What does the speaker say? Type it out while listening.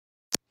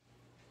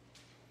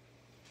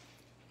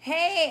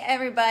Hey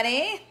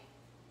everybody,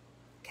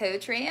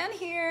 Coach Rayanne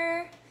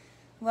here.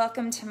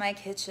 Welcome to my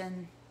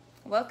kitchen.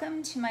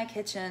 Welcome to my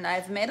kitchen.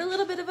 I've made a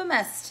little bit of a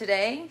mess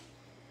today,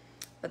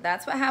 but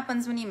that's what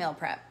happens when you meal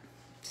prep.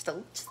 Just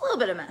a little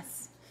bit of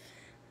mess.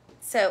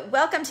 So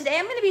welcome. Today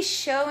I'm going to be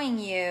showing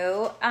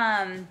you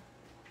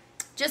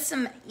just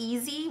some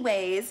easy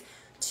ways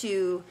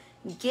to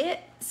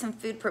get some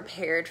food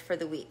prepared for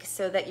the week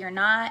so that you're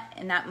not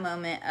in that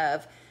moment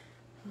of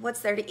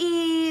what's there to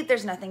eat?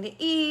 There's nothing to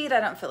eat.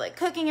 I don't feel like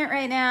cooking it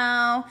right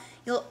now.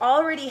 You'll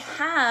already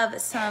have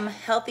some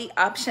healthy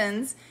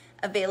options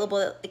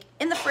available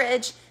in the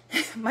fridge.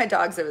 My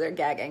dog's over there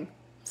gagging.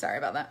 Sorry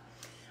about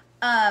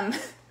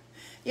that.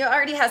 You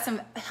already have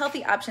some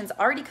healthy options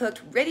already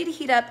cooked, ready to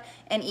heat up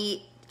and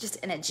eat just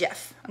in a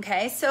jiff,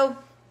 okay? So,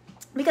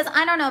 because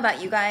I don't know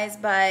about you guys,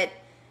 but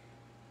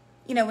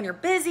you know, when you're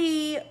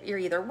busy, you're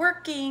either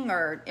working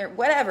or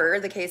whatever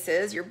the case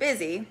is, you're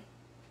busy,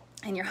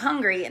 and you're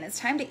hungry and it's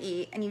time to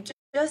eat and you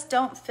just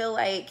don't feel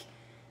like,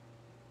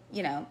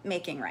 you know,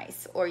 making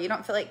rice, or you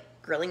don't feel like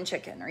grilling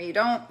chicken, or you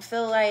don't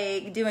feel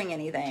like doing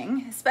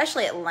anything,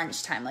 especially at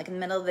lunchtime, like in the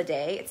middle of the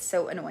day. It's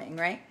so annoying,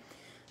 right?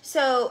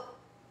 So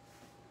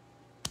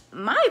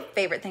my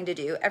favorite thing to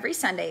do every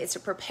Sunday is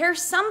to prepare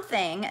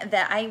something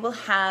that I will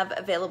have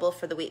available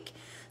for the week.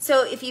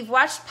 So if you've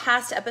watched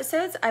past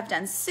episodes, I've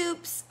done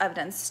soups, I've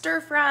done stir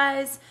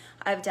fries,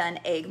 I've done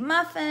egg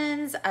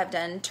muffins, I've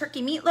done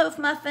turkey meatloaf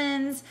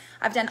muffins,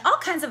 I've done all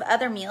kinds of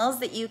other meals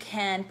that you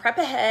can prep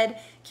ahead,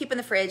 keep in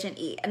the fridge and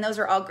eat, and those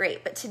are all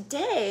great. But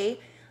today,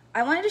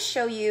 I wanted to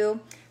show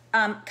you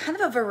kind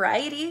of a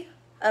variety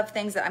of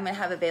things that I'm gonna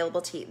have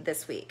available to eat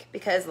this week,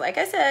 because like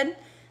I said,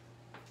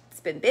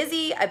 it's been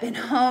busy, I've been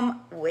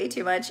home way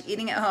too much,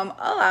 eating at home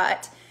a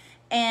lot,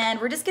 and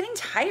we're just getting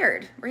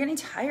tired. We're getting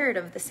tired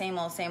of the same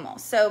old, same old.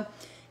 So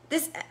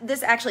this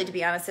actually, to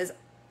be honest, is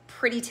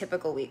pretty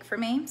typical week for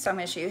me. So I'm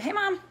going to show you. Hey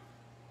mom.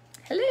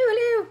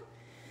 Hello.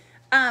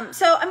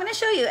 So I'm going to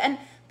show you. And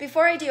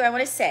before I do, I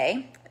want to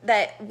say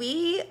that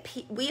we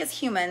as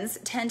humans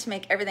tend to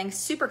make everything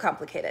super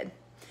complicated.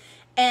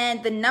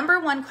 And the number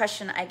one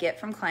question I get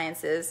from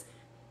clients is,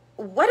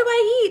 what do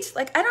I eat?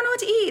 Like, I don't know what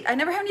to eat. I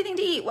never have anything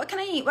to eat. What can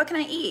I eat? What can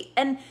I eat?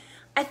 And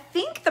I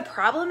think the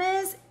problem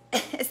is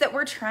that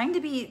we're trying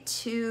to be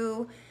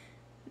too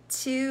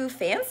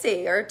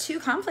fancy or too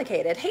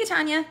complicated. Hey,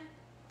 Tanya.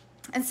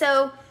 And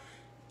so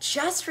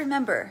just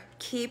remember,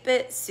 keep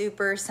it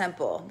super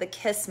simple. The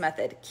KISS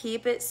method,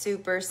 keep it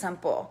super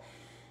simple.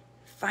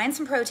 Find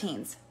some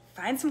proteins,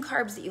 find some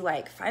carbs that you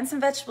like, find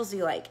some vegetables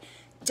you like.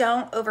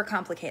 Don't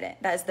overcomplicate it.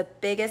 That is the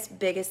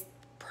biggest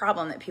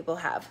problem that people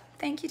have.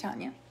 Thank you,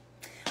 Tanya.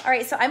 All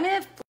right, so I'm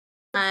gonna flip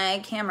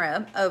my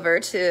camera over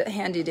to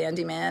Handy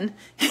Dandy Man.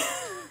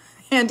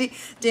 Handy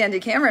Dandy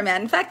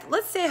Cameraman. In fact,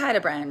 let's say hi to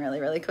Brian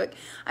really quick.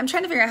 I'm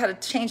trying to figure out how to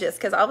change this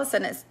because all of a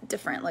sudden it's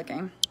different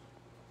looking.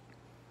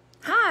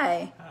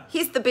 Hi.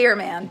 He's the beer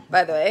man,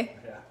 by the way,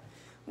 yeah.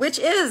 Which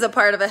is a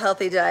part of a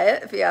healthy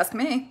diet, if you ask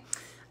me.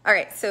 All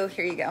right, so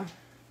here you go.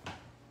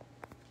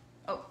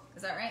 Oh,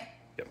 is that right?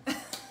 Yep,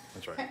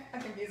 that's right. I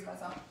confused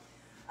myself.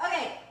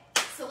 Okay,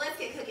 so let's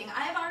get cooking.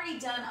 I have already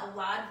done a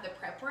lot of the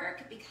prep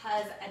work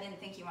because I didn't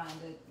think you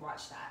wanted to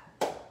watch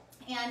that.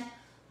 And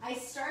I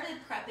started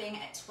prepping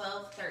at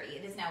 12:30.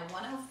 It is now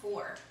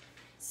 1:04.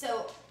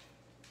 So,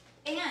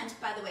 and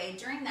by the way,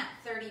 during that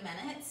 30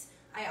 minutes,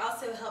 I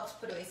also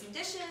helped put away some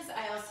dishes.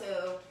 I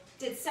also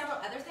did several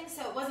other things,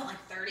 so it wasn't like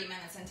 30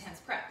 minutes intense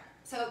prep.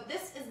 So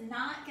this is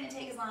not gonna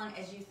take as long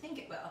as you think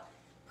it will.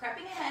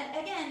 Prepping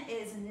ahead, again,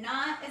 is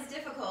not as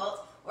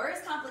difficult or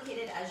as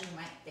complicated as you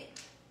might think.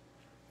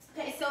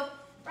 Okay, so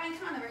Brian,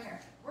 come on over here.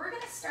 We're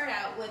gonna start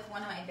out with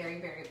one of my very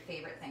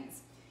favorite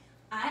things.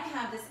 I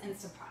have this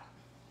Instant Pot,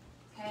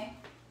 okay?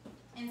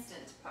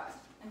 Instant Pot.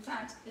 In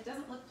fact, it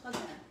doesn't look plugged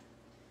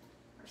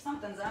in, or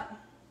something's up.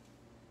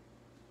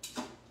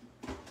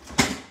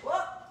 Whoa,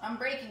 I'm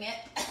breaking it.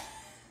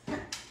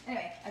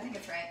 Anyway, I think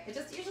it's right. It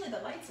just, usually the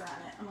lights are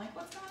on it. I'm like,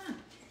 what's going on?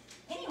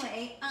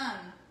 Anyway,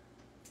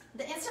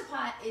 the Instant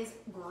Pot is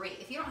great.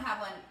 If you don't have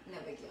one, no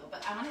big deal.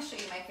 But I want to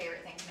show you my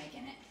favorite thing to make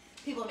in it.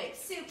 People make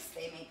soups,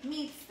 they make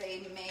meats,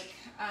 they make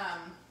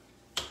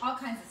all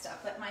kinds of stuff.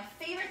 But my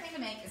favorite thing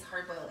to make is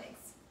hard-boiled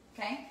eggs,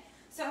 okay?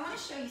 So I want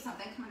to show you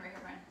something. Come on right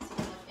here, Brian, so you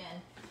can look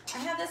in.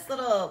 I have this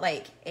little,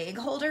 like, egg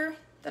holder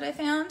that I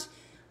found.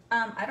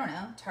 I don't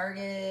know,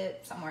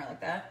 Target, somewhere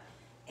like that.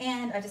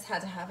 And I just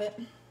had to have it.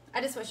 I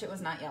just wish it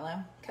was not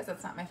yellow because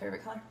that's not my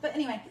favorite color. But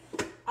anyway,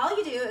 all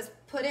you do is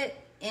put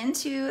it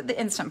into the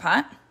Instant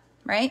Pot,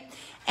 right?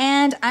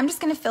 And I'm just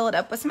gonna fill it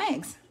up with some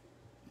eggs.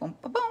 Boom,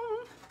 boom,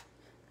 boom.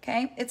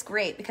 Okay, it's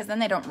great because then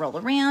they don't roll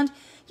around.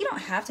 You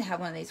don't have to have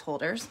one of these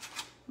holders,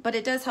 but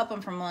it does help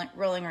them from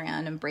rolling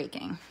around and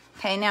breaking.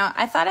 Okay, now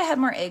I thought I had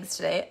more eggs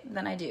today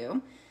than I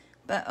do,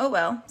 but oh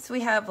well. So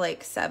we have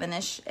like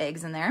 7-ish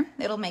eggs in there.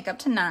 It'll make up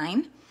to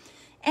 9.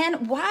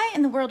 And why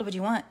in the world would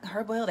you want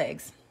hard-boiled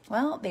eggs?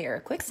 Well, they're a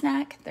quick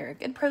snack, they're a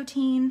good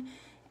protein,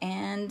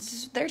 and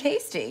they're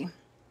tasty.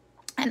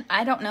 And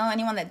I don't know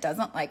anyone that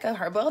doesn't like a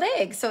hard-boiled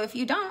egg. So if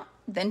you don't,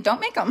 then don't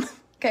make them.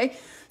 Okay,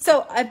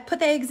 so I put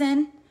the eggs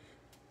in.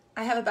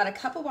 I have about a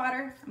cup of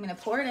water. I'm gonna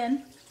pour it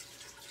in.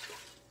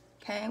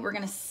 Okay, we're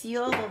gonna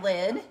seal the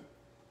lid.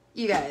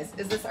 You guys,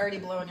 is this already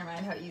blowing your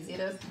mind how easy it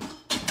is?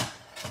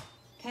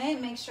 Okay,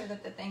 make sure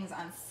that the thing's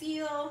on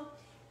seal.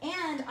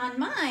 And on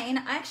mine,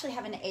 I actually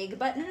have an egg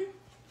button.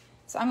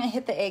 So I'm gonna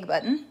hit the egg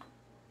button.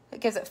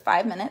 It gives it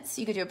 5 minutes.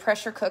 You could do a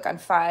pressure cook on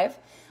 5.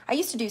 I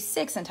used to do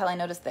 6 until I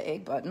noticed the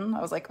egg button.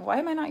 I was like, why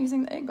am I not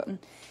using the egg button?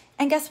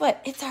 And guess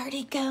what? It's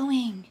already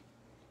going.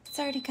 It's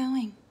already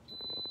going.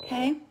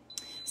 Okay,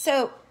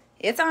 so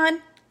it's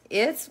on.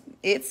 It's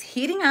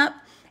heating up.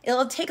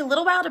 It'll take a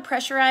little while to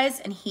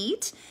pressurize and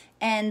heat,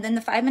 and then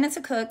the 5 minutes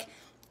to cook,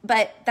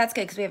 but that's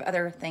good because we have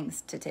other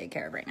things to take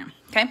care of right now.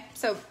 Okay,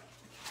 so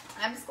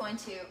I'm just going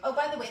to, oh,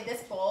 by the way,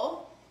 this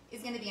bowl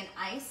is going to be an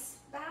ice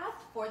bath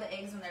for the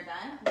eggs when they're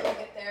done. We'll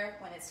get there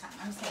when it's time.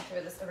 I'm just going to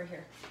throw this over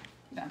here.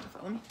 You don't have to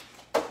follow me.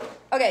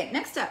 Okay,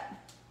 next up,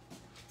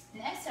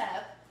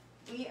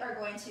 we are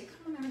going to,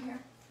 come on over here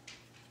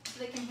so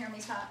they can hear me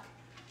talk.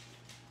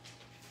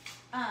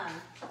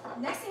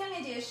 Next thing I'm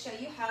going to do is show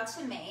you how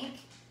to make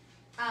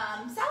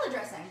salad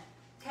dressing.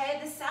 Okay,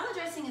 the salad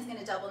dressing is going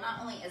to double not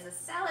only as a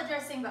salad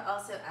dressing, but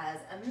also as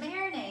a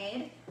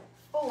marinade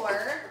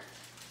for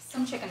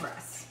some chicken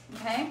breasts.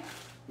 Okay,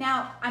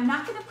 now I'm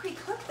not going to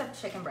pre-cook the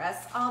chicken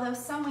breasts, although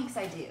some weeks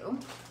I do,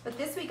 but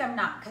this week I'm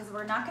not because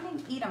we're not going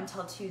to eat them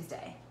till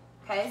Tuesday.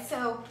 Okay,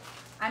 so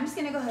I'm just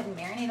going to go ahead and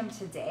marinate them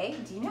today.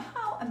 Do you know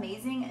how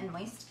amazing and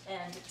moist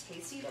and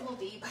tasty it will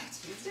be by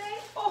Tuesday?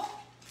 Oh,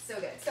 so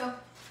good. So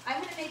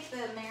I'm going to make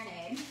the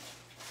marinade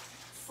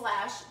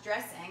 /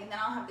 dressing, and then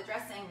I'll have the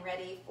dressing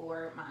ready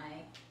for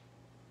my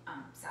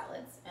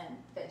salads and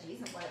veggies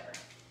and whatever.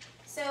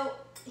 So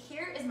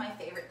here is my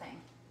favorite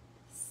thing,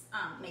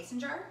 mason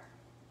jar,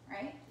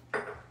 right?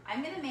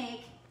 I'm going to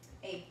make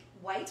a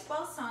white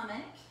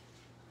balsamic,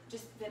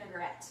 just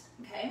vinaigrette,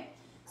 okay?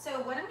 So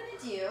what I'm going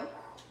to do,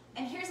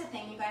 and here's the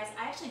thing, you guys,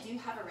 I actually do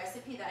have a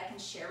recipe that I can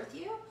share with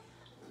you,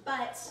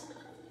 but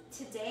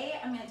today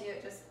I'm going to do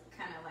it just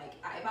kind of like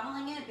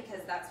eyeballing it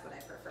because that's what I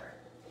prefer.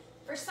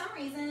 For some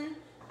reason,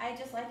 I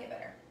just like it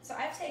better. So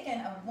I've taken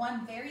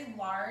one very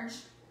large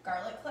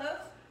garlic clove,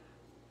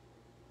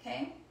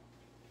 okay,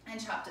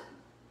 and chopped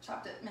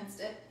it, minced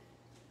it,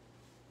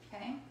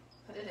 okay,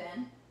 put it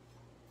in.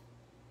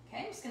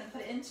 Okay, I'm just gonna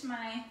put it into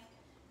my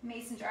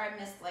mason jar. I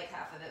missed like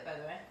half of it, by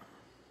the way.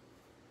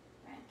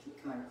 All right, can you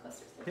come over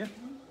closer? Yeah.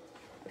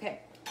 Okay,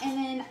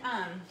 and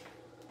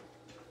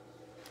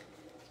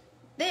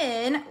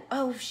then,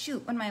 oh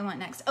shoot, what do I want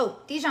next? Oh,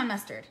 Dijon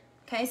mustard.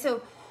 Okay,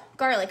 so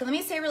garlic. Let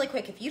me say really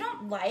quick, if you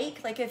don't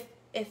like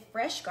if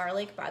fresh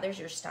garlic bothers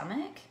your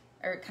stomach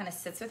or it kind of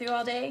sits with you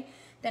all day,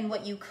 then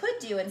what you could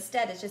do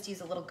instead is just use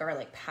a little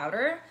garlic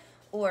powder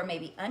or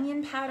maybe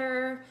onion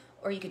powder,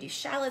 or you could do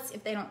shallots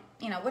if they don't,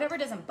 you know, whatever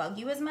doesn't bug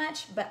you as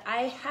much. But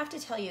I have to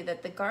tell you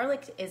that the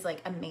garlic is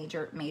like a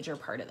major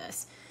part of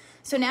this.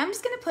 So now I'm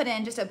just gonna put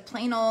in just a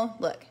plain old,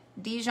 look,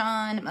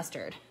 Dijon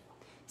mustard.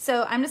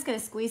 So I'm just gonna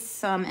squeeze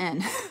some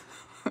in,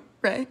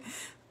 right?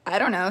 I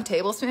don't know,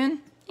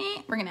 tablespoon?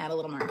 We're gonna add a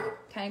little more,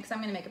 okay? Because I'm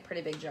gonna make a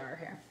pretty big jar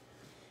here.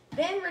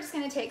 Then we're just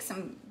gonna take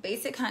some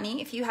basic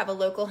honey. If you have a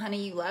local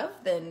honey you love,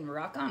 then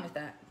rock on with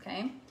that,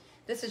 okay?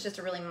 This is just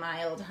a really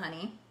mild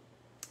honey.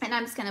 And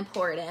I'm just gonna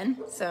pour it in.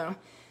 So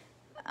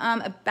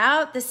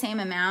about the same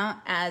amount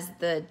as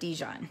the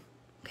Dijon,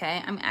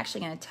 okay? I'm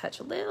actually gonna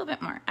touch a little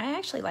bit more. I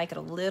actually like it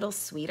a little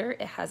sweeter.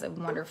 It has a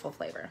wonderful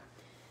flavor.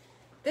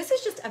 This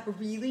is just a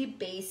really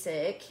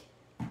basic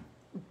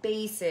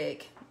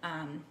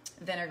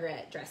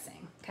vinaigrette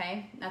dressing,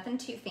 okay? Nothing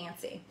too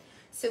fancy.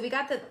 So we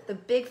got the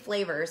big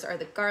flavors are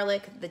the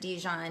garlic, the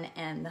Dijon,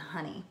 and the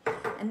honey.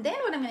 And then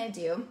what I'm gonna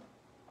do,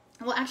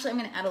 well, actually I'm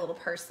gonna add a little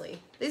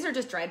parsley. These are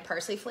just dried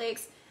parsley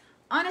flakes.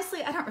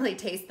 Honestly, I don't really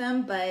taste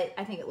them, but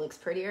I think it looks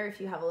prettier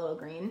if you have a little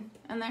green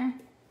in there.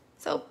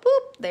 So,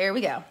 boop, there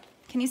we go.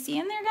 Can you see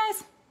in there,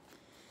 guys?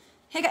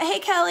 Hey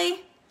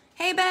Kelly.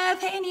 Hey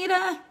Beth, hey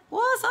Anita.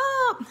 What's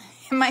up?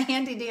 My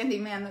handy dandy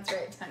man, that's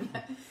right,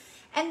 Tanya.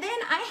 And then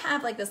I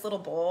have like this little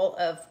bowl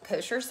of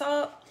kosher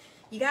salt.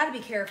 You gotta be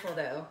careful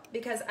though,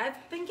 because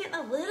I've been getting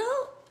a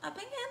little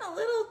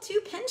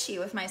too pinchy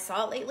with my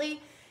salt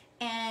lately.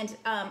 And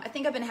I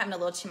think I've been having a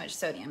little too much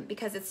sodium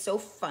because it's so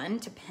fun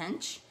to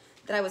pinch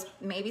that I was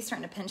maybe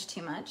starting to pinch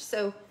too much.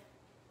 So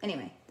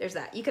anyway, there's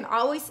that. You can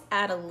always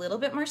add a little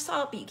bit more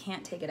salt, but you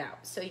can't take it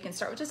out. So you can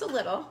start with just a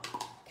little,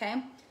 okay?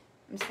 I'm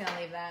just gonna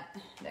leave that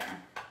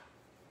there.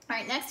 All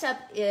right, next up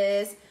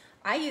is,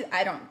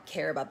 I don't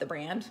care about the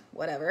brand,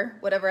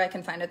 whatever I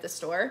can find at the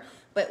store,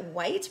 but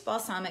white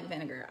balsamic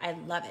vinegar, I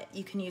love it.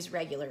 You can use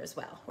regular as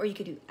well, or you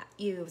could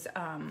use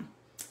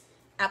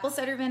apple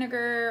cider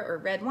vinegar or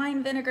red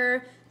wine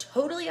vinegar,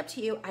 totally up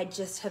to you. I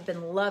just have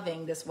been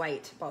loving this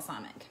white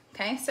balsamic,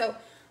 okay? So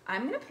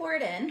I'm gonna pour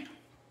it in,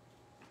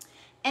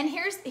 and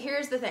here's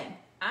the thing.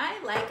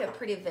 I like a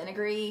pretty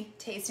vinegary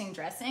tasting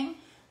dressing,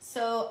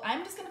 so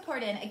I'm just gonna pour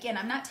it in. Again,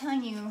 I'm not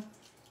telling you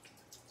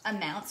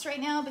amounts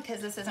right now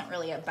because this isn't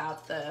really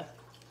about the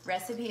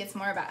recipe. It's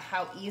more about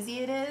how easy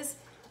it is.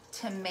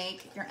 to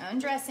make your own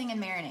dressing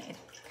and marinade,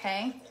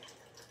 okay?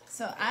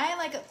 So I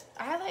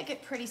like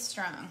it pretty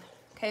strong,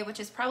 okay, which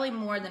is probably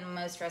more than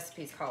most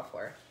recipes call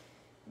for.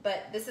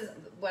 But this is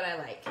what I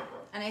like.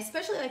 And I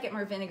especially like it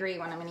more vinegary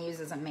when I'm gonna use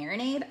as a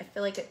marinade. I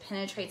feel like it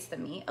penetrates the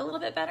meat a little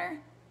bit better.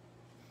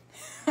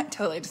 I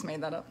totally just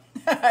made that up.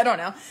 I don't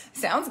know.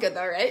 Sounds good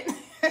though, right?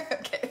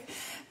 Okay.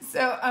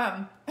 So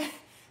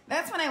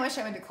that's when I wish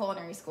I went to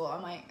culinary school.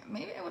 I'm like,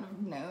 maybe I would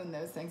have known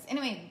those things.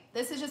 Anyway,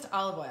 this is just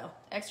olive oil,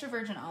 extra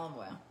virgin olive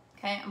oil.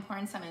 Okay, I'm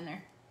pouring some in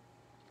there.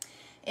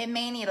 It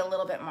may need a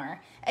little bit more.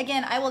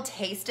 Again, I will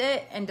taste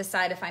it and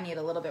decide if I need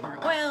a little bit more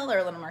oil or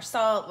a little more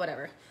salt,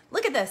 whatever.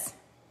 Look at this.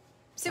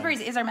 Super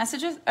easy. Is our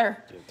messages,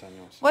 or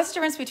what's the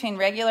difference between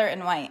regular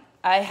and white?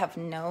 I have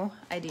no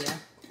idea.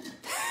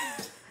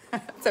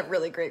 That's a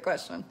really great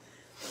question.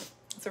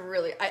 It's a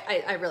really,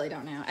 I really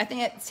don't know. I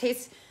think it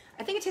tastes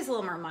a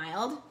little more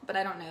mild, but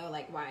I don't know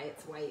like why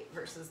it's white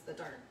versus the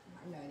dark. I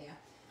have no idea.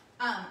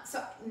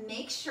 So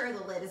make sure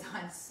the lid is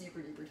on super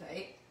duper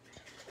tight.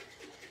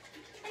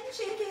 And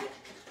shake it.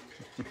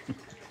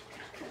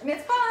 And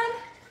it's fun.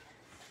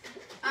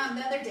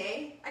 The other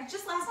day,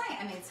 last night,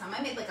 I made some.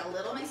 I made like a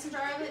little mason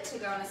jar of it to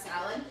go on a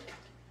salad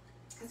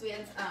because we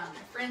had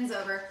friends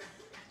over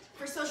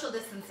for social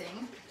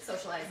distancing,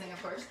 socializing,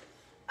 of course.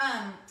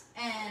 And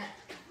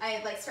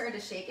I like started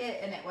to shake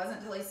it, and it wasn't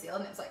totally sealed,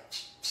 and it was like,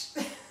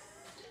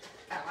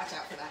 gotta watch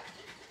out for that.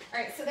 All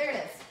right, so there it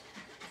is.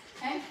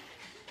 Okay.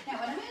 Now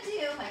what I'm gonna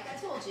do, like I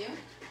told you,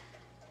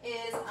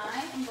 is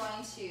I am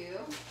going to.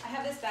 I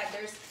have this bag.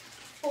 There's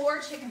 4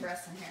 chicken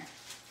breasts in here.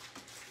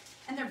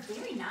 And they're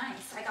very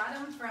nice. I got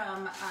them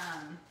from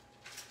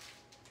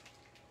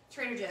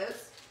Trader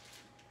Joe's.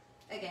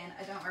 Again,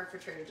 I don't work for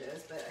Trader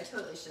Joe's, but I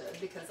totally should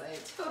because I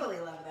totally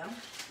love them.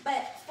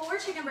 But 4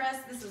 chicken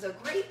breasts, this was a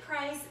great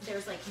price.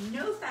 There's like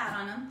no fat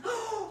on them.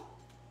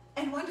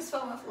 And one just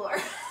fell on the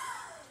floor.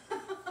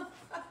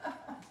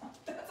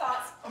 That's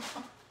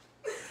awesome.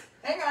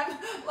 Hang on,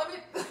 let me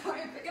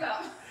pick it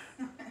up.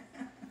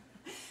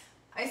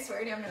 I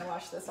swear to you, I'm gonna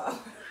wash this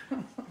off.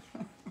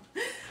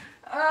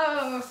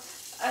 Oh.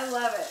 I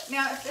love it.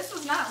 Now, if this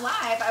was not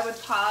live, I would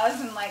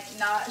pause and like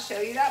not show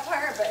you that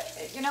part,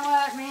 but you know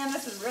what, man,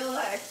 this is real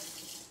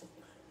life.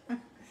 I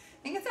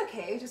think it's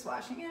okay just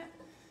washing it.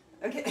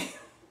 Okay.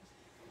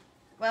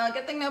 Well,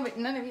 good thing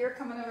none of you are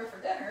coming over for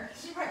dinner.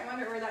 You might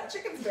wonder where that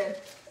chicken's been.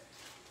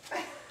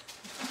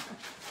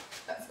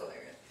 That's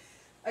hilarious.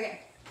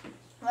 Okay.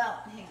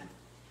 Well, hang on.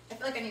 I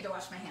feel like I need to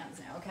wash my hands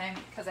now, okay?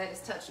 Because I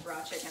just touched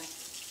raw chicken.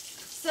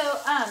 So,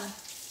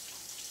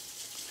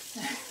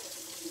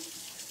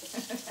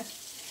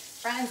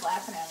 Brian's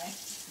laughing at me.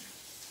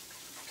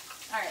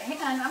 All right, hang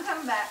on, I'm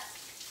coming back.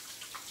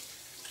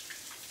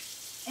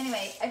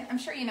 Anyway, I'm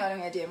sure you know what I'm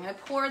gonna do. I'm gonna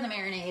pour the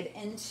marinade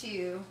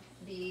into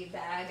the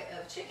bag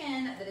of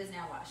chicken that is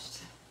now washed.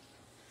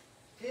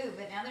 Ooh,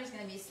 but now there's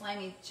gonna be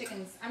slimy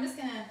chickens. I'm just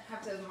gonna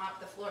have to mop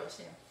the floor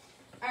too.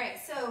 All right,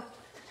 so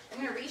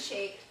I'm gonna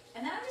reshape,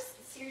 and then I'm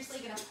just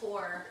seriously gonna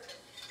pour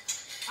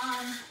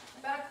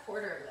about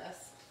 1/4 of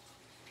this.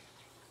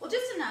 Well,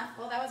 just enough.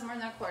 Well, that was more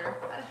than 1/4,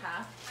 about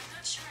 1/2. I'm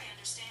not sure I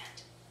understand.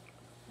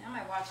 Now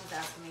my watch is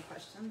asking me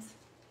questions.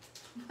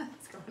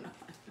 What's going on?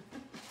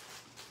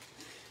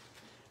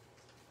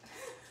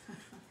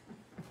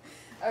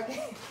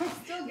 Okay, I'm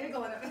still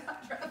giggling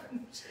about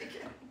dropping the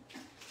chicken.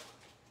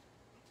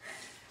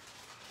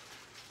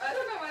 I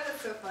don't know why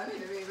that's so funny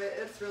to me, but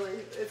it's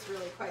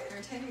really quite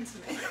entertaining to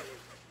me.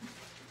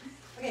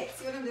 Okay,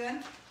 see what I'm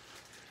doing?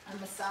 I'm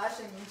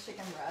massaging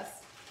chicken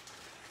breasts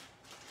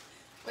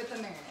with the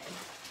marinade.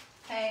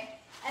 Okay,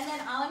 and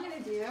then all I'm gonna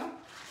do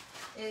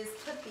is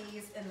put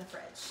these in the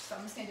fridge. So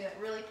I'm just gonna do it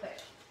really quick,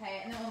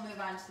 okay? And then we'll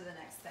move on to the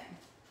next thing.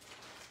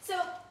 So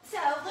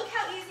look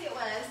how easy it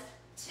was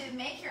to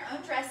make your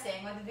own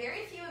dressing with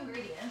very few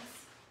ingredients,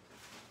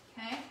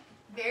 okay?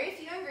 Very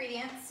few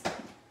ingredients.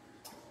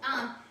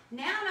 Now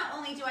not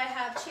only do I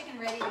have chicken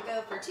ready to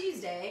go for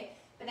Tuesday,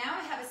 but now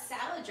I have a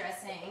salad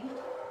dressing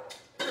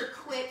for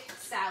quick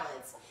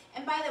salads.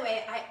 And by the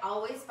way, I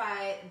always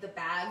buy the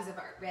bags of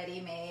our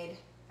ready-made,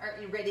 or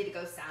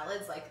ready-to-go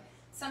salads. Like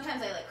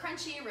sometimes I like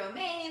crunchy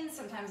romaine,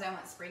 sometimes I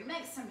want spring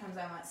mix, sometimes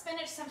I want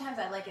spinach, sometimes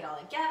I like it all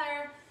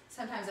together,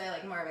 sometimes I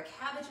like more of a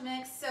cabbage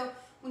mix. So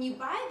when you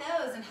buy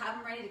those and have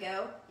them ready to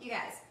go, you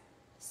guys,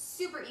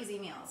 super easy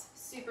meals,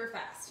 super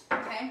fast,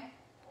 okay?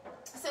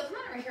 So come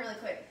on over here really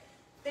quick.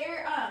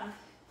 They're,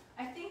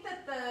 I think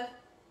that the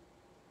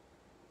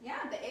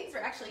eggs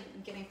are actually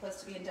getting close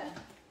to being done.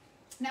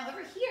 Now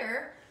over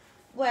here,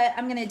 what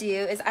I'm gonna do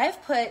is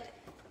I've put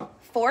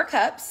 4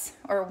 cups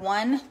or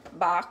 1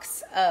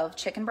 box of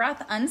chicken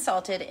broth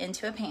unsalted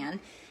into a pan,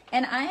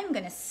 and I'm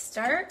gonna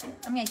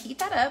heat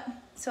that up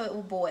so it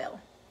will boil.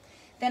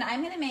 Then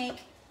I'm gonna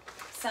make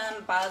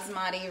some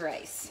basmati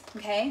rice,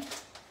 okay?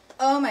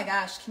 Oh my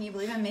gosh, can you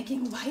believe I'm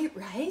making white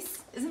rice?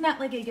 Isn't that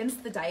like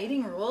against the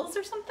dieting rules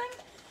or something?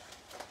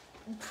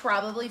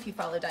 Probably if you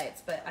follow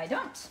diets, but I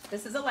don't.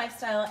 This is a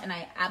lifestyle, and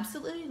I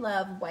absolutely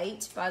love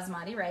white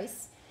basmati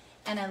rice,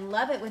 and I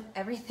love it with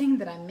everything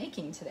that I'm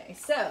making today.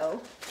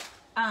 So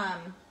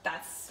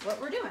that's what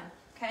we're doing,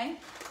 okay?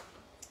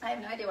 I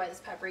have no idea why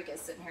this paprika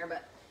is sitting here,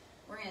 but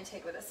we're gonna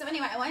take with us. So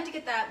anyway, I wanted to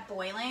get that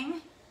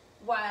boiling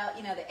while,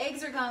 you know, the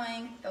eggs are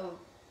going, the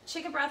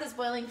chicken broth is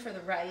boiling for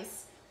the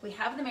rice. We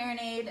have the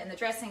marinade and the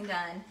dressing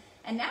done.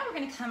 And now we're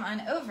gonna come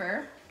on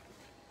over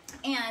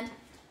and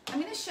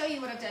I'm gonna show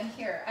you what I've done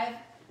here.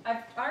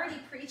 I've already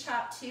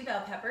pre-chopped 2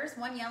 bell peppers,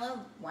 1 yellow,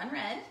 1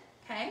 red,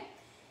 okay?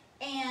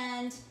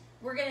 And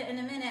we're gonna, in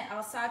a minute,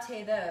 I'll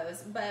saute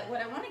those, but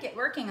what I wanna get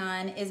working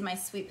on is my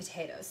sweet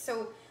potatoes.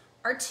 So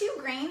our 2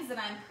 grains that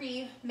I'm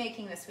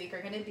pre-making this week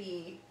are gonna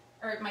be,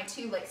 or my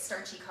 2 like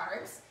starchy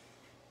carbs,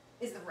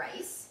 is the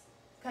rice,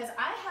 because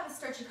I have a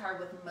starchy carb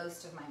with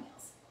most of my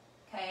meals,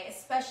 okay?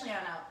 Especially on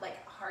a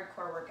like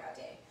hardcore workout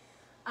day.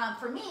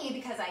 For me,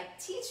 because I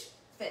teach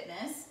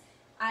fitness,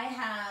 I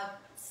have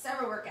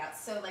several workouts.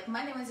 So like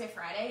Monday, Wednesday,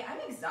 Friday,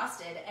 I'm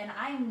exhausted and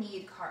I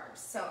need carbs.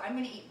 So I'm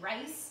gonna eat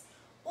rice,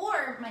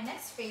 or my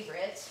next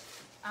favorite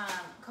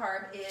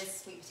carb is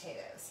sweet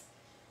potatoes.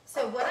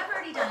 So what I've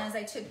already done is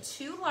I took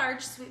 2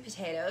 large sweet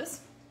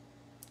potatoes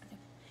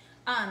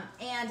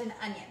and an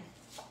onion,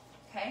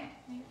 okay?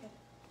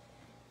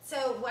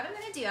 So what I'm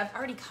gonna do, I've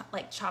already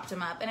like chopped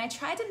them up, and I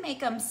tried to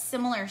make them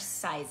similar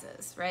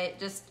sizes, right?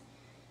 Just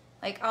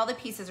like all the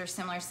pieces are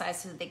similar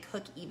size so that they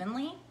cook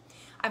evenly.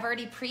 I've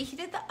already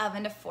preheated the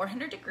oven to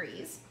 400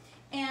 degrees.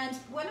 And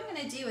what I'm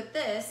gonna do with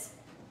this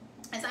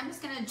is I'm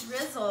just gonna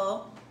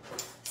drizzle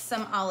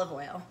some olive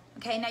oil.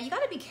 Okay, now you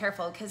gotta be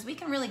careful because we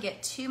can really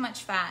get too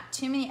much fat,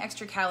 too many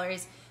extra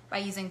calories by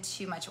using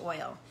too much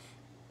oil.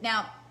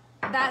 Now,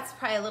 that's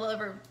probably a little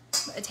over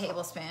a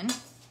tablespoon,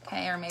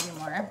 okay, or maybe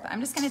more, but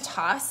I'm just gonna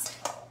toss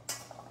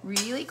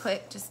really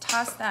quick, just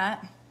toss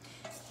that.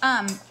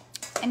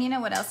 And you know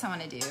what else I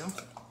wanna do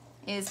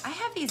is I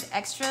have these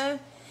extra,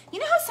 you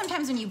know how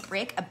sometimes when you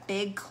break a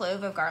big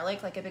clove of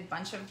garlic, like a big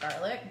bunch of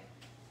garlic,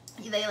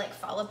 they like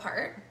fall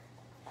apart?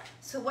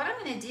 So what I'm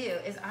gonna do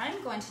is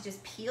I'm going to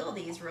just peel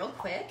these real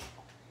quick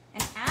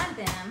and add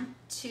them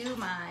to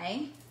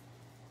my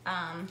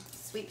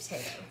sweet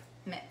potato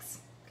mix,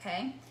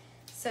 okay?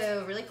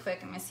 So really quick,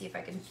 I'm gonna see if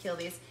I can peel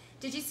these.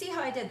 Did you see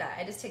how I did that?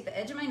 I just take the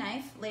edge of my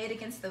knife, lay it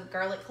against the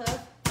garlic clove,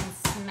 and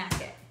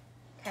smack it,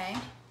 okay?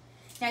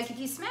 Now, if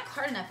you smack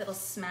hard enough, it'll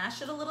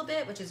smash it a little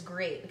bit, which is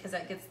great because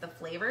that gets the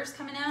flavors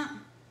coming out,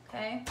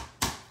 okay?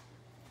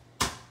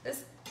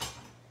 This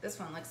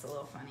one looks a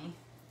little funny.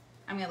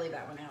 I'm gonna leave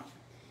that one out,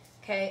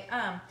 okay?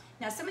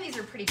 Now, some of these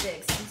are pretty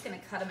big, so I'm just gonna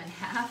cut them in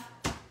half.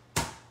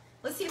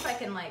 Let's see if I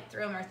can like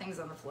throw more things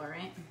on the floor,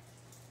 right?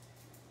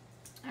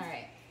 All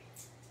right.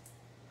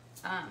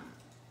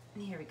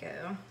 Here we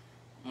go.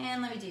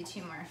 And let me do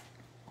 2 more.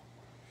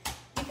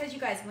 Because you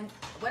guys,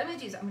 what I'm gonna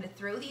do is I'm gonna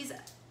throw these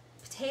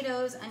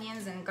potatoes,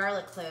 onions, and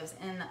garlic cloves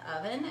in the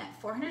oven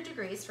at 400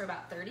 degrees for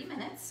about 30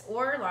 minutes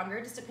or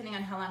longer, just depending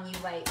on how long you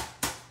like,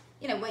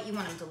 you know, what you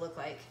want them to look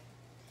like.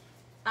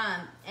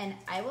 And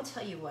I will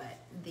tell you what,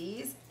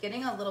 these,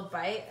 getting a little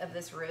bite of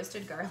this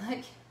roasted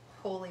garlic,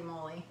 holy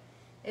moly.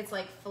 It's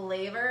like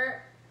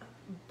flavor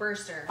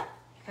burster,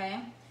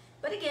 okay?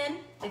 But again,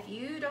 if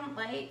you don't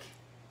like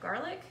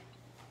garlic,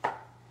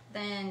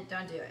 then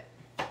don't do it.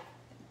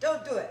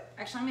 Don't do it.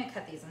 Actually, I'm gonna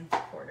cut these in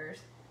quarters,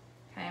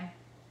 okay?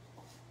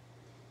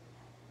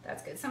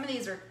 That's good. Some of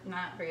these are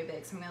not very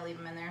big, so I'm gonna leave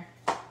them in there.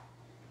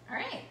 All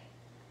right.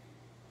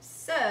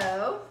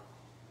 So,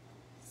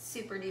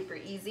 super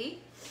duper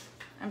easy.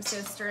 I'm just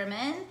gonna stir them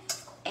in,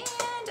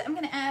 and I'm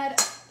gonna add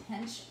a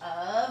pinch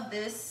of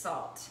this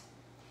salt.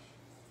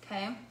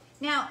 Okay.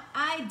 Now,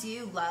 I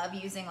do love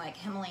using like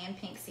Himalayan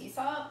pink sea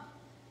salt,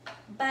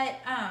 but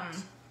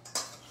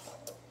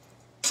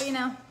you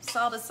know,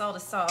 salt is salt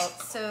is salt.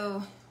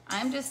 So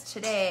I'm just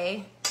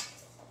today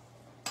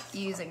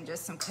using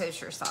just some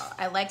kosher salt.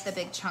 I like the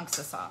big chunks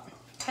of salt,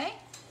 okay?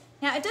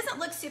 Now it doesn't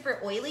look super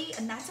oily,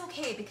 and that's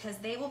okay because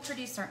they will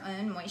produce their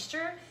own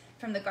moisture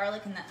from the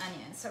garlic and the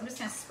onion. So I'm just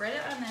gonna spread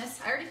it on this.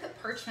 I already put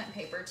parchment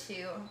paper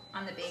too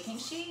on the baking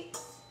sheet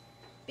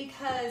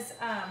because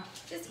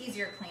just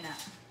easier cleanup,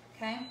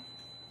 okay?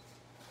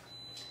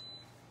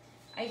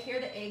 I hear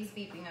the eggs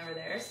beeping over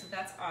there, so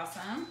that's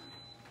awesome.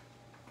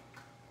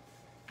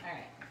 All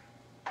right,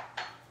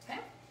 okay?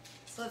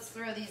 So let's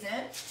throw these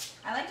in.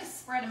 I like to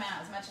spread them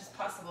out as much as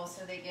possible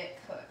so they get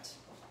cooked.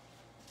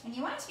 And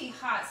you want it to be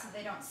hot so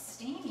they don't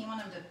steam. You want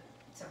them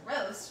to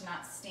roast,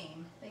 not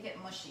steam. They get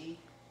mushy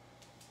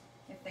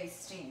if they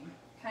steam,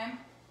 okay?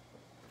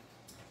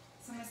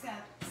 So I'm just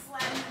gonna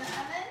slide them in the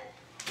oven.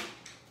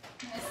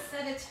 I'm gonna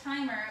set a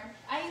timer.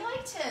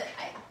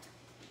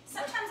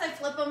 Sometimes I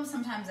flip them,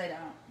 sometimes I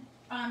don't.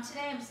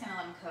 Today I'm just gonna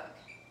let them cook.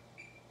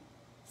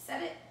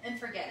 Set it and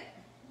forget it,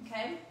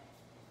 okay?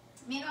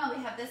 Meanwhile,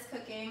 we have this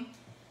cooking.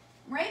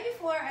 Right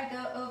before I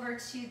go over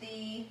to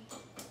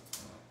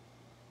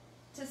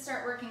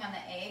start working on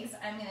the eggs,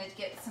 I'm gonna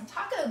get some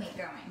taco meat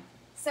going.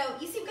 So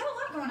you see, we've got a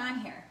lot going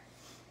on here.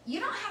 You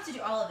don't have to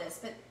do all of this,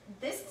 but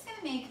this is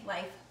gonna make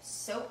life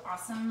so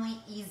awesomely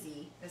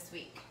easy this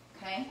week,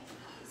 okay?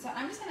 So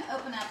I'm just gonna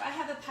open up, I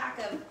have a pack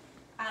of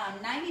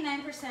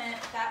 99%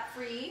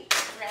 fat-free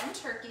ground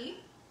turkey,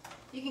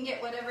 You can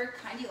get whatever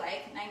kind you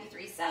like,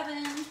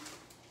 93.7,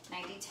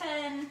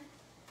 90.10,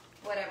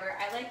 whatever.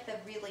 I like the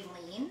really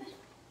lean,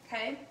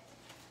 okay?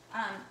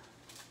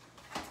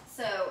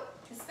 So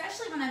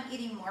especially when I'm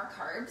eating more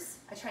carbs,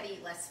 I try to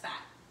eat less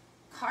fat.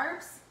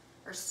 Carbs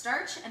or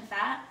starch and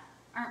fat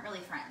aren't really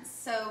friends.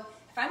 So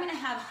if I'm gonna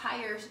have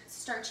higher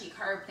starchy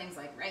carb things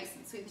like rice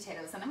and sweet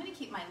potatoes, then I'm gonna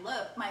keep my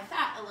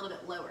fat a little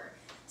bit lower.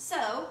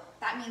 So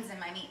that means in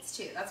my meats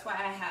too. That's why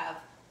I have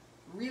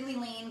really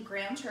lean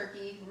ground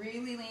turkey,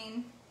 really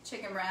lean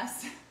chicken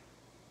breasts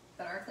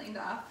that are cleaned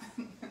off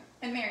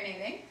and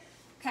marinating,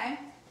 okay?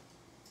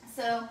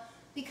 So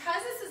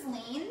because this is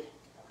lean,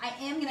 I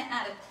am gonna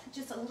add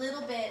just a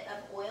little bit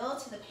of oil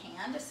to the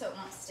pan just so it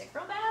won't stick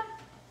real bad,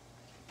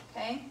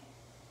 okay?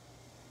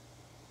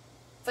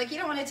 It's like you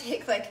don't wanna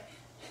take like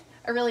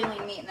a really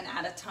lean meat and then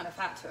add a ton of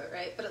fat to it,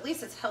 right? But at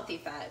least it's healthy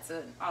fat, it's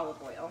an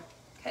olive oil.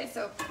 Okay,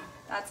 so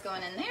that's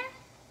going in there.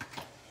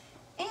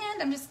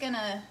 And I'm just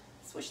gonna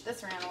swish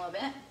this around a little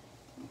bit.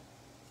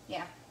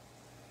 Yeah.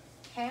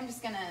 Okay, I'm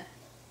just gonna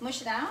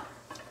mush it out.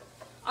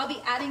 I'll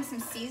be adding some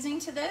seasoning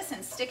to this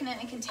and sticking it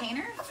in a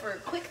container for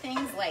quick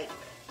things like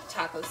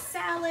taco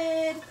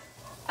salad.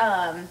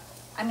 I'm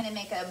gonna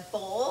make a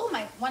bowl.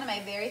 One of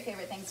my very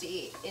favorite things to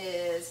eat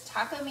is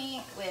taco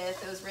meat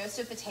with those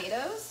roasted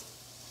potatoes.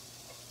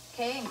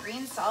 Okay, and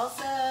green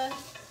salsa.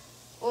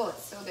 Oh,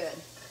 it's so good.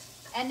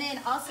 And then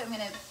also I'm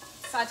gonna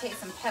saute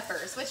some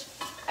peppers, which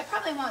I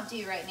probably won't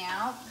do right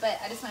now, but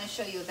I just wanna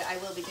show you that I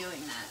will be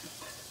doing that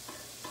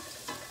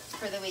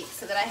for the week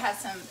so that I have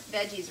some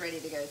veggies ready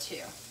to go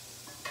too.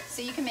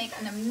 So you can make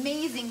an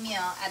amazing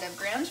meal out of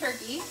ground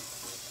turkey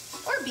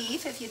or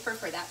beef if you'd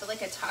prefer that, but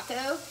like a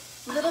taco,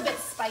 a little bit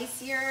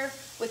spicier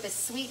with the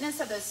sweetness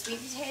of those sweet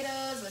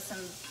potatoes with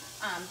some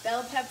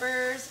bell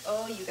peppers.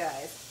 Oh, you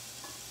guys,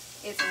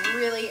 it's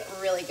really,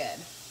 really good,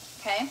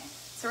 okay?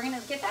 So we're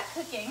gonna get that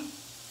cooking.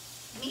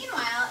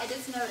 Meanwhile, I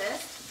just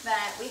noticed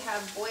that we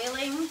have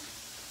boiling,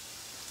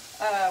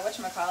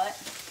 whatchamacallit?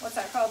 What's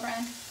that called,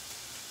 Brian?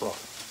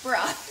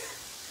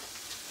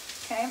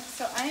 Broth. Okay,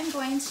 so I am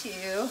going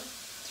to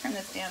turn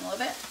this down a little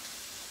bit.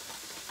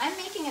 I'm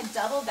making a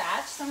double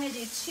batch, so I'm gonna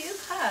do 2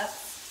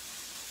 cups.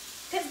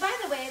 Because by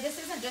the way,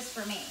 this isn't just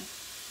for me,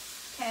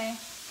 okay?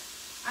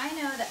 I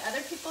know that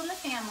other people in the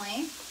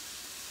family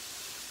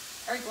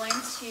are going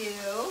to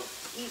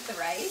eat the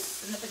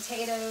rice and the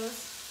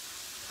potatoes.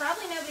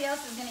 Probably nobody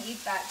else is gonna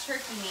eat that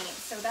turkey meat,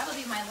 so that'll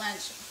be my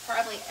lunch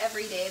probably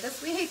every day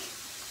this week.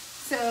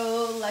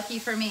 So lucky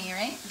for me,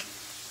 right?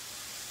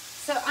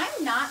 So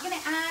I'm not gonna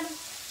add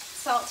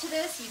salt to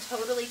this. You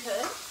totally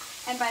could.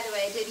 And by the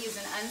way, I did use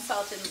an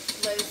unsalted,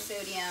 low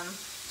sodium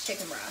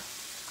chicken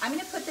broth. I'm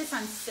gonna put this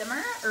on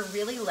simmer or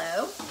really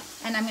low,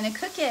 and I'm gonna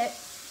cook it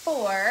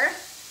for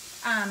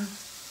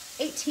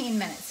 18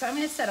 minutes. So I'm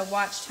gonna set a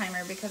watch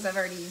timer because I've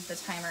already used the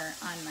timer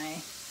on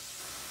my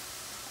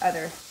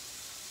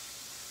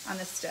on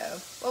the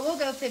stove. Well, we'll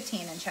go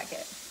 15 and check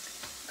it.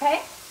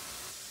 Okay?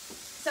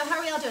 So how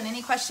are we all doing?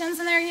 Any questions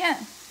in there yet?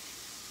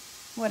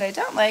 What I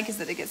don't like is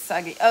that it gets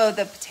soggy. Oh,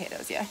 the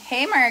potatoes, yeah.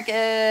 Hey,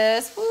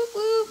 Marcus. Whoop,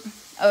 whoop.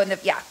 Oh, and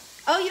yeah.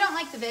 Oh, you don't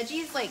like the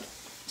veggies? Like,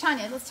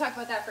 Tanya, let's talk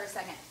about that for a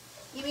second.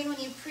 You mean when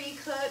you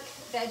pre-cook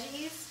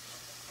veggies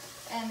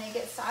and they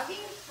get soggy?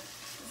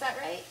 Is that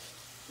right?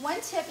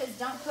 One tip is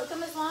don't cook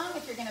them as long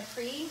if you're gonna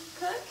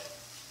pre-cook,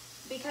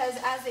 because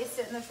as they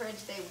sit in the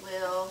fridge, they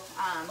will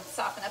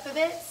soften up a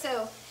bit.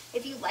 So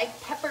if you like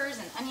peppers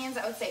and onions,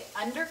 I would say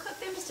undercook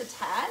them just a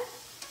tad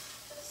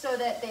so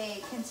that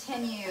they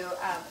continue,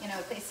 you know,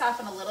 if they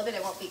soften a little bit,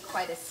 it won't be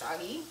quite as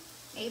soggy,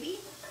 maybe,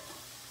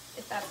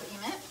 if that's what you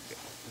meant. Yeah,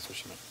 that's what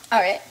she meant. All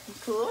right,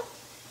 cool.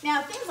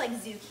 Now things like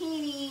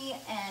zucchini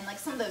and like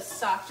some of those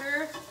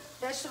softer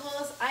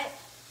vegetables, I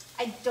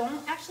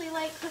don't actually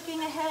like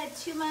cooking ahead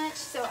too much,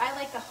 so I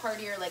like the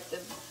heartier, like the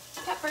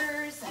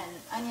peppers and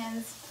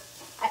onions.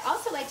 I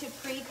also like to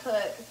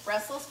pre-cook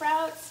Brussels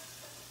sprouts,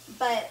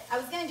 but I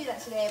was gonna do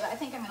that today, but I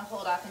think I'm gonna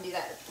hold off and do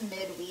that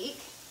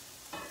mid-week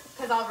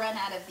because I'll run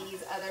out of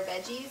these other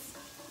veggies.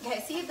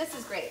 Okay, see, this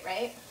is great,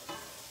 right?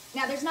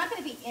 Now there's not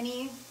gonna be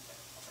any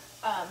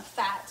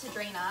fat to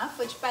drain off,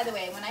 which by the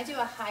way, when I do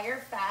a higher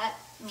fat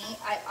meat,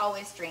 I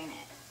always drain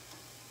it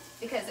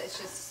because it's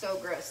just so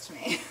gross to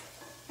me.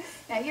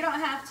 Now you don't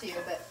have to,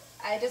 but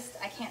I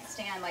can't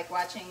stand like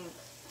watching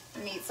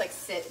meats like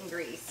sit in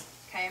grease,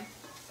 okay?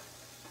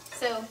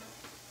 So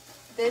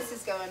this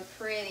is going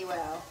pretty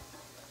well.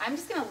 I'm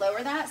just gonna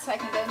lower that so I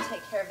can go and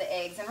take care of the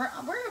eggs, and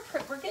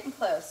we're getting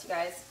close, you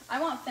guys.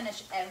 I won't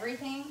finish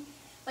everything.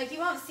 Like you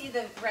won't see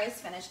the rice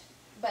finished,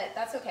 but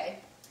that's okay.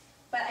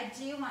 But I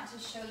do want to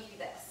show you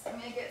this. I'm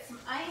gonna get some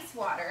ice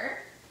water.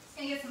 Just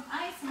gonna get some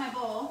ice in my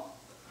bowl.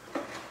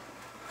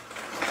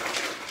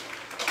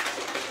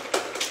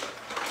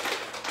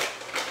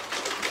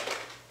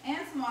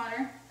 And some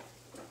water.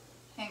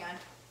 Hang on.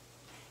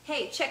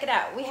 Hey, check it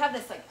out. We have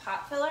this like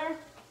pot filler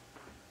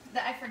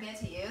that I forget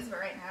to use, but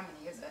right now I'm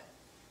gonna use it.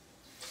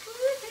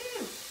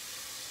 Woohoo!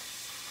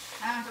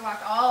 I have to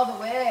walk all the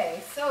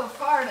way so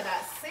far to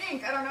that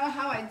sink. I don't know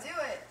how I do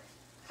it.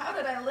 How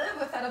did I live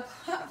without a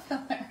pot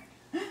filler?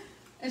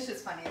 It's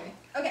just funny to me.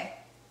 Okay,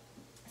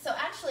 so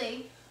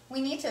actually,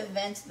 we need to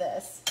vent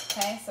this,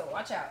 okay? So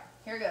watch out.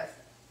 Here it goes.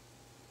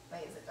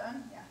 Wait, is it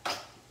done? Yeah.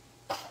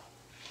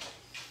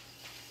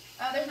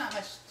 Oh, there's not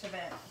much to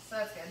vent, so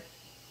that's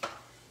good.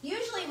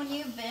 Usually when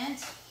you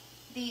vent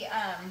the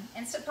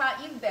Instant Pot,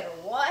 you better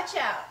watch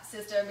out,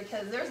 sister,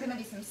 because there's going to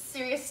be some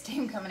serious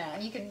steam coming out,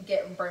 and you can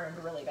get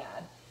burned really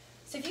bad.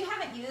 So if you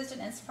haven't used an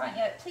Instant Pot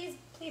yet, please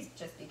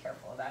just be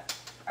careful of that.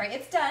 All right,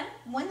 it's done.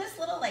 When this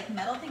little like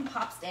metal thing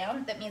pops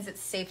down, that means it's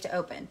safe to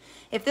open.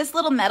 If this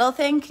little metal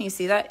thing, can you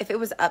see that? If it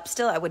was up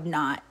still, I would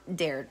not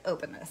dare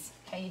open this.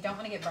 Okay, you don't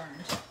want to get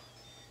burned.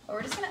 But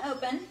we're just going to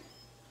open.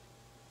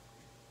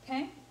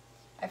 Okay,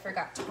 I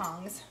forgot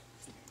tongs.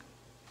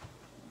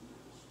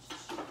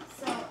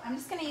 So I'm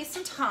just going to use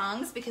some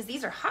tongs because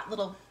these are hot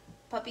little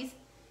puppies.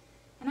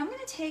 And I'm going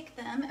to take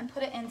them and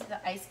put it into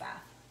the ice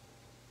bath.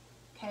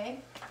 Okay.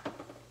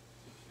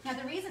 Now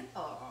the reason,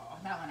 oh,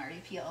 that one already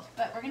peeled,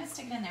 but we're going to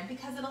stick it in there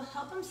because it'll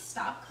help them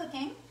stop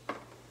cooking.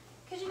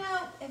 Because, you know,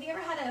 have you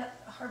ever had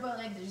a hard-boiled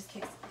egg that just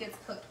gets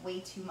cooked way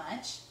too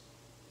much?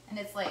 And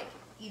it's like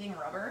eating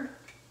rubber?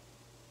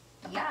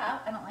 Yeah,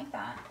 I don't like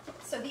that.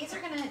 So these are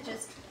going to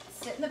just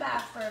sit in the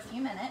bath for a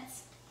few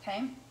minutes,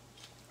 okay,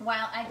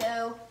 while I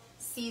go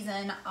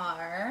season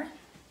our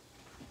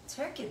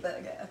turkey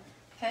burger,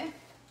 okay?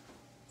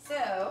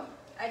 So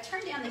I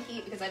turned down the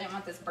heat because I didn't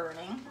want this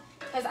burning,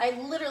 because I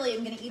literally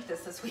am going to eat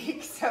this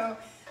week, so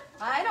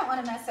I don't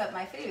want to mess up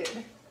my food.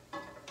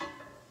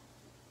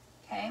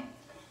 Okay.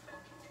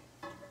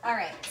 All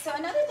right. So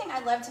another thing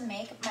I love to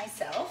make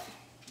myself,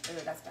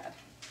 ooh, that's bad,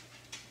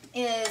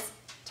 is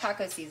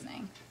taco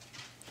seasoning.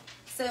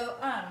 So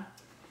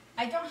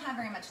I don't have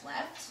very much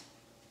left,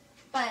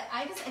 but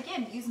I just,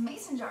 again, use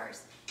mason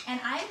jars. And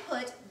I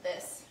put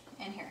this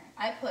in here.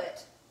 I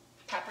put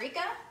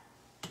paprika,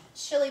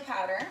 chili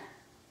powder,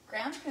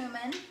 ground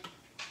cumin,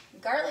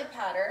 garlic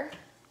powder,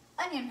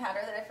 onion powder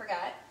that I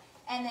forgot,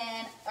 and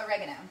then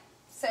oregano.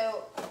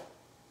 So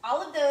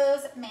all of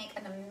those make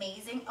an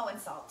amazing, oh, and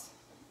salt,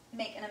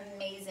 make an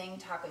amazing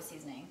taco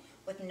seasoning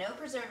with no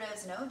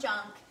preservatives, no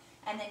junk,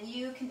 and then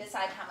you can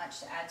decide how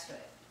much to add to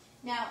it.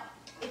 Now,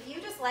 if you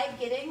just like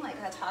getting like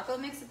a taco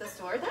mix at the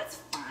store,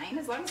 that's fine,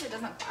 as long as it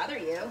doesn't bother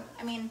you.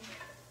 I mean,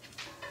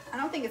 I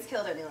don't think it's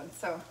killed anyone,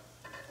 so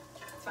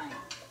it's fine.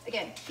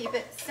 Again, keep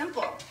it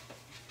simple.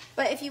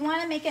 But if you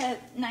want to make a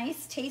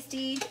nice,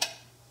 tasty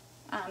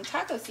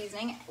taco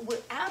seasoning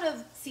out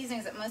of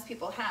seasonings that most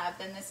people have,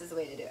 then this is the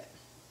way to do it.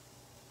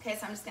 Okay,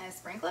 so I'm just going to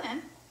sprinkle it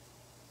in.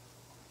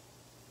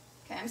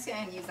 Okay, I'm just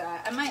going to use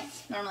that. I might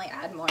normally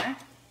add more.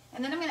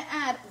 And then I'm going to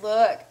add,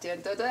 look,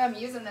 I'm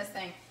using this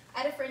thing.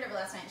 I had a friend over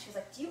last night, and she was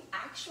like, do you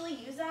actually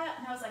use that?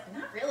 And I was like,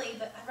 not really,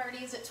 but I've already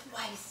used it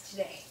twice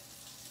today.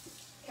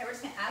 Okay, we're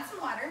just going to add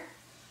some water.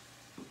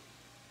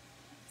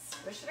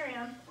 Swish it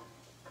around.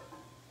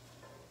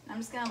 I'm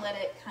just going to let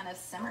it kind of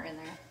simmer in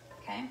there,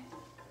 okay?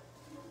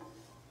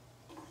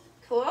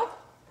 Cool?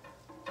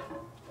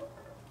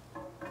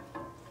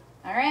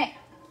 All right.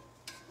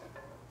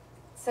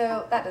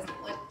 So that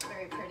doesn't look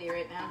very pretty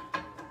right now.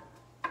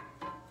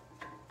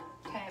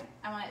 Okay,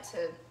 I want it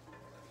to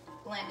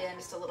blend in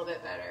just a little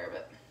bit better,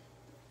 but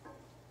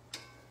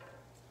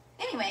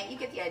anyway, you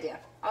get the idea.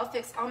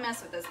 I'll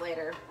mess with this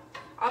later.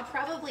 I'll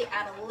probably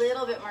add a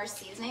little bit more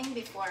seasoning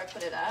before I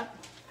put it up,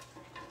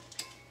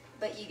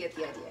 but you get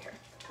the idea here.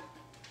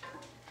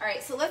 All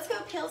right, so let's go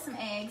peel some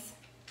eggs.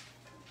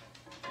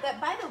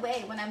 That, by the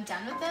way, when I'm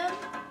done with them,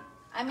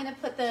 I'm gonna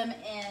put them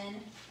in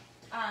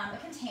a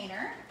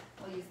container.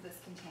 We'll use this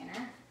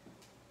container.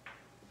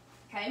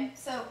 Okay,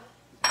 so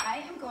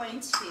I am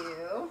going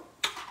to,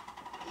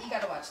 you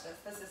gotta watch this.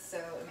 This is so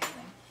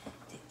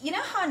amazing. You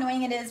know how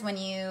annoying it is when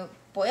you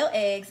boil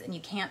eggs and you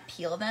can't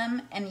peel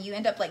them and you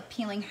end up like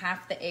peeling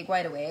half the egg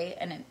white away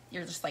and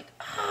you're just like,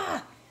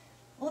 ah,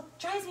 well, it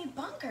drives me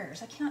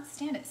bonkers. I cannot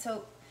stand it.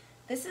 So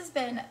this has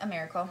been a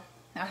miracle.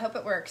 I hope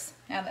it works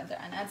now that they're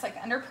done. It's like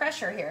under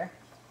pressure here.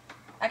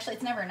 Actually,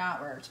 it's never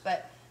not worked,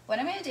 but what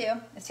I'm gonna do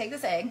is take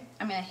this egg,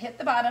 I'm gonna hit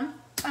the bottom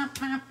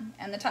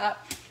and the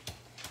top,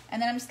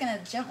 and then I'm just gonna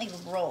gently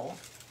roll.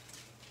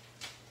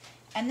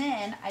 And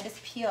then I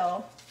just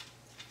peel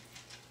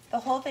the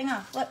whole thing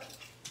off. Look,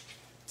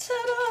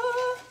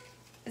 ta-da!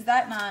 Is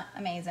that not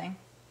amazing?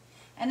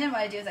 And then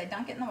what I do is I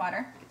dunk it in the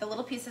water, get the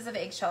little pieces of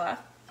eggshell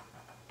off,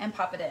 and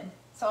pop it in.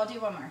 So I'll do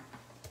one more.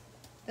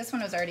 This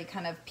one was already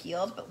kind of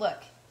peeled, but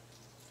look.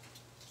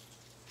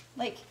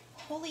 Like,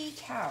 holy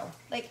cow.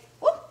 Like,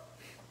 whoop!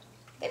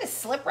 They just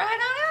slip right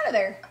on out of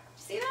there.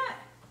 See that?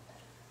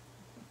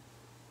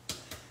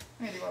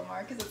 I'm gonna do one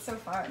more because it's so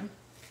fun.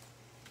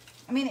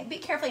 I mean, be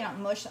careful you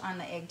don't mush on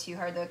the egg too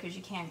hard though, because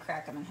you can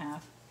crack them in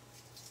half.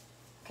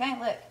 Okay,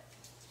 look.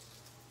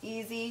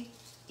 Easy,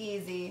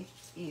 easy,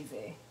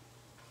 easy.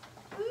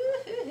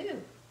 Woo-hoo-hoo.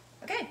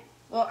 Okay,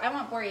 well, I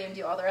won't bore you and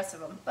do all the rest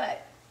of them,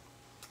 but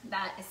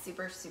that is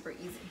super, super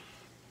easy.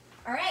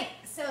 All right,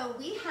 so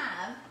we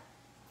have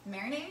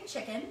marinating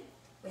chicken.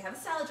 We have a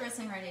salad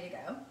dressing ready to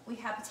go. We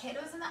have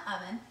potatoes in the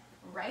oven,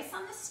 rice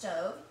on the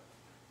stove.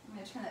 I'm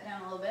gonna turn that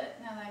down a little bit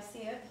now that I see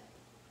it.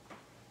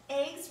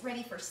 eggs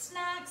ready for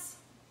snacks,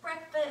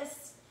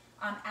 breakfast,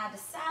 add to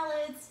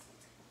salads.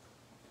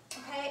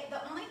 Okay,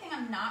 the only thing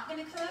I'm not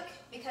gonna cook,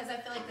 because I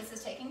feel like this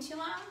is taking too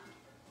long,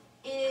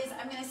 is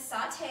I'm gonna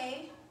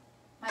saute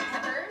my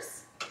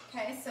peppers.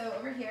 Okay, so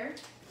over here,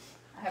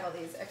 I have all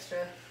these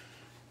extra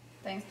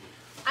things.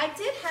 I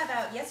did have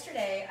out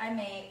yesterday,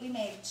 we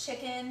made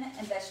chicken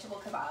and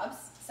vegetable kebabs.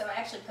 So I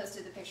actually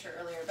posted the picture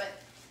earlier, but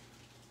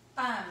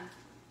I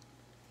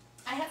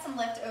had some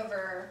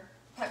leftover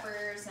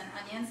peppers and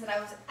onions that I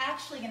was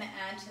actually gonna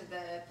add to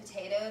the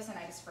potatoes, and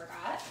I just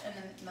forgot in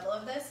the middle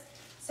of this.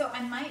 So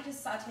I might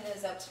just saute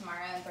those up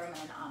tomorrow and throw them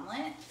in an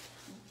omelet,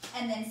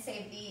 and then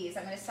save these.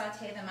 I'm gonna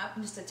saute them up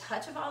in just a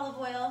touch of olive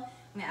oil.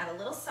 I'm gonna add a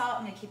little salt.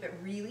 I'm gonna keep it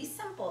really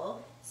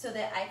simple so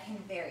that I can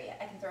vary it.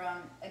 I can throw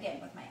them,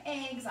 again, with my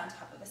eggs on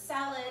top of a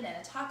salad and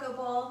a taco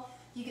bowl.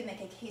 You can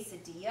make a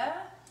quesadilla.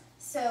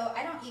 So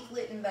I don't eat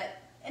gluten,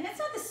 and it's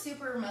not the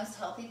super most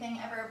healthy thing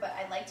ever, but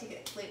I like to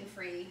get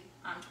gluten-free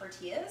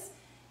tortillas.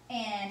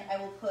 And I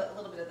will put a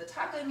little bit of the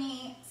taco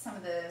meat, some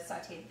of the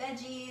sauteed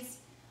veggies.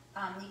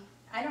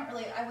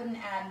 I wouldn't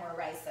add more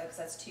rice though, because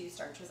that's 2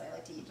 starches. I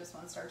like to eat just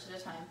 1 starch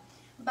at a time.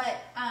 But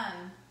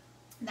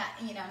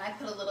and I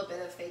put a little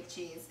bit of fake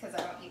cheese because I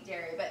don't eat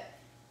dairy, but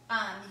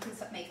you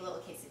can make a little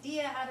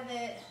quesadilla out of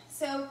it.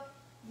 So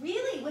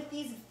really, with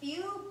these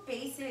few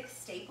basic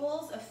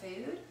staples of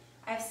food,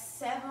 I have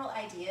several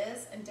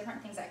ideas and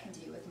different things I can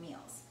do with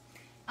meals.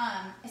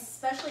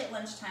 Especially at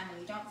lunchtime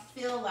when you don't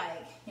feel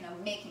like,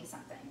 making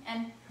something.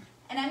 And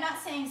I'm not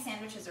saying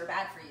sandwiches are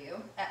bad for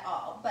you at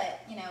all,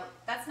 but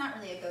that's not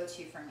really a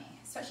go-to for me,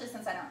 especially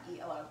since I don't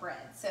eat a lot of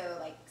bread. So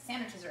like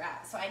sandwiches are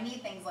out. So I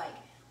need things like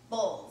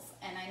bowls,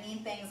 and I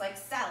need things like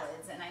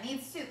salads, and I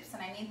need soups,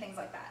 and I need things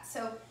like that.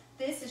 So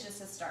this is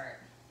just a start.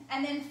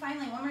 And then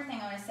finally, one more thing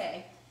I want to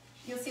say.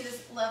 You'll see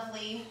this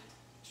lovely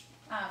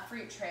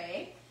fruit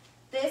tray.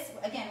 This,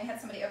 again, we had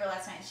somebody over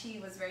last night. She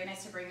was very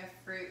nice to bring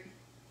a fruit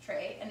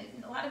tray, and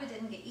a lot of it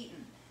didn't get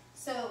eaten.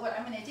 So what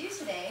I'm going to do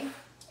today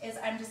is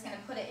I'm just going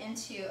to put it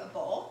into a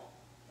bowl,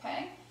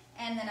 okay?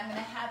 And then I'm going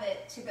to have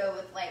it to go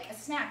with, like, a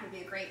snack would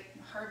be a great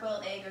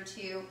hard-boiled egg or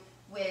 2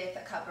 with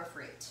a cup of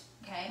fruit,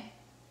 okay?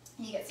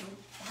 You get some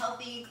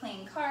healthy,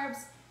 clean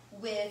carbs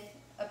with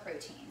a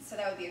protein, so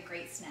that would be a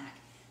great snack.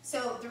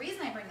 So the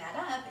reason I bring that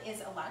up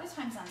is a lot of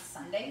times on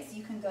Sundays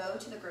you can go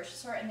to the grocery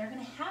store and they're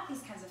going to have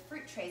these kinds of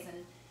fruit trays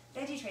and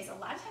veggie trays. A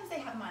lot of times they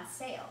have them on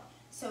sale,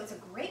 so it's a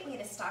great way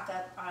to stock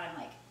up on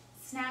like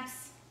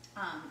snacks.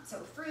 So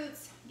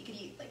fruits, you could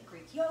eat like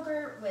Greek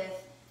yogurt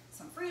with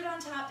some fruit on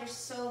top. There's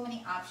so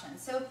many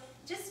options. So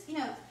just,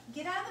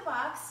 get out of the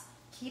box,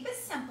 keep it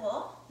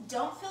simple.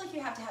 Don't feel like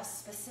you have to have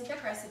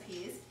specific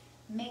recipes.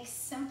 Make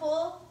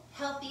simple,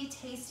 healthy,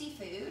 tasty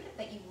food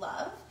that you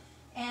love,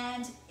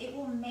 and it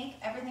will make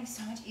everything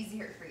so much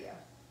easier for you,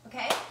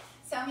 okay?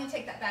 So I'm gonna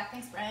take that back.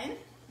 Thanks, Brian.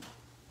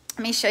 Let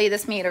me show you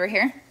this meat over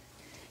here.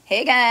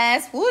 Hey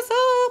guys, what's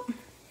up?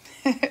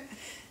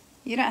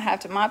 You don't have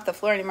to mop the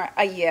floor anymore.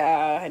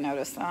 Yeah, I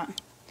noticed that.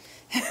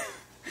 All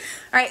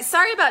right,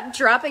 sorry about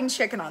dropping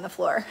chicken on the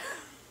floor.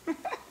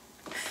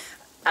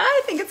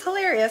 I think it's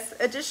hilarious.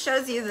 It just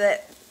shows you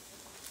that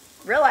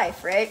real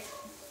life, right?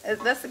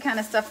 That's the kind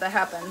of stuff that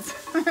happens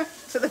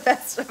to the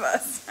best of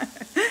us.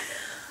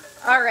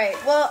 All right,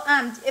 well,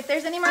 if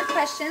there's any more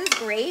questions,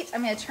 great.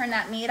 I'm gonna turn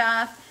that meat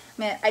off.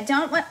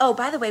 Oh,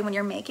 by the way, when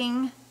you're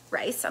making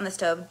rice on the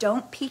stove,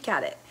 don't peek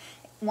at it.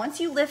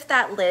 Once you lift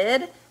that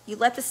lid, you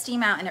let the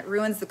steam out and it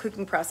ruins the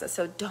cooking process,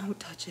 so don't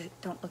touch it,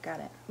 don't look at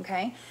it,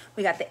 okay?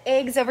 We got the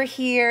eggs over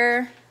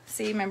here.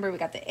 See, remember, we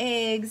got the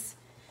eggs.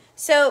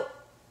 So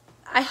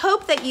I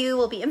hope that you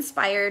will be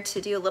inspired to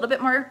do a little bit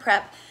more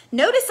prep.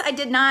 Notice I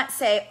did not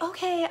say,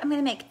 okay, I'm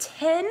gonna make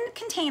 10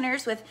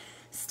 containers with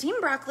steamed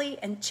broccoli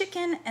and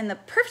chicken and the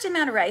perfect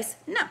amount of rice.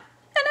 No,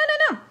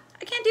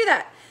 I can't do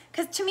that.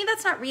 Because to me,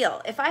 that's not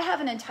real. If I have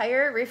an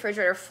entire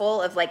refrigerator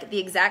full of like the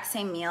exact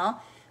same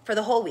meal for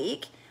the whole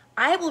week,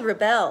 I will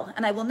rebel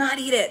and I will not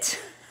eat it,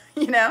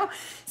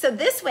 So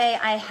this way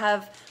I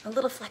have a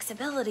little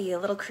flexibility, a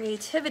little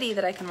creativity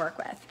that I can work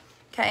with,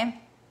 okay?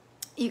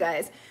 You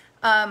guys,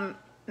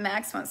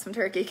 Max wants some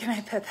turkey. Can I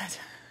pet that?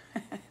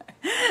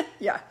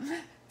 Yeah.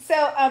 So,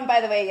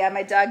 by the way, yeah,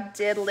 my dog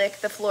did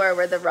lick the floor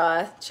where the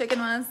raw chicken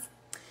was.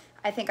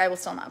 I think I will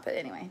still mop it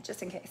anyway,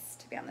 just in case,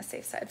 to be on the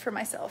safe side for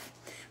myself.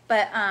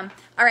 But,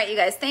 all right, you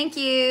guys, thank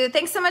you.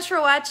 Thanks so much for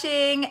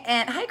watching.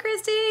 And hi,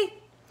 Christy.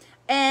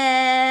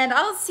 And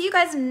I'll see you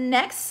guys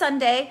next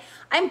Sunday.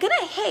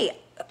 Hey,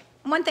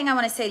 one thing I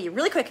want to say to you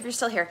really quick, if you're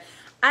still here.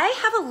 I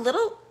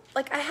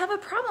have a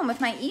problem with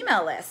my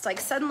email list.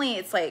 Like, suddenly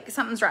it's like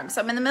something's wrong.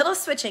 So I'm in the middle of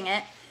switching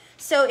it.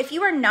 So if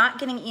you are not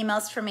getting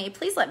emails from me,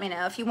 please let me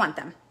know if you want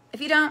them.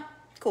 If you don't,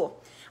 cool.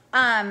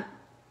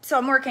 So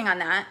I'm working on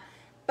that.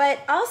 But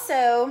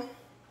also,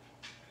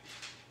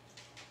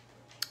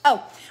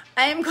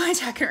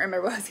 I can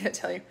remember what I was going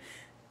to tell you.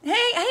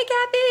 Hey,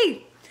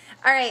 Kathy.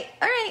 All right.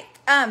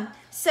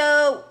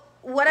 So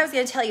what I was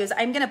gonna tell you is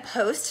I'm gonna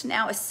post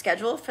now a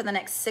schedule for the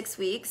next 6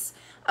 weeks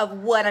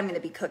of what I'm gonna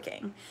be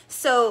cooking.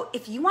 So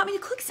if you want me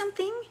to cook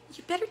something,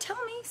 you better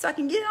tell me so I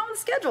can get it on the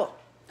schedule,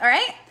 all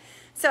right?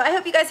 So I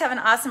hope you guys have an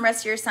awesome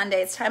rest of your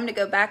Sunday. It's time to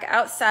go back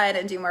outside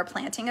and do more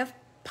planting of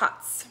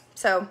pots.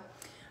 So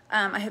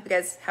I hope you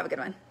guys have a good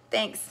one.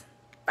 Thanks,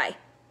 bye.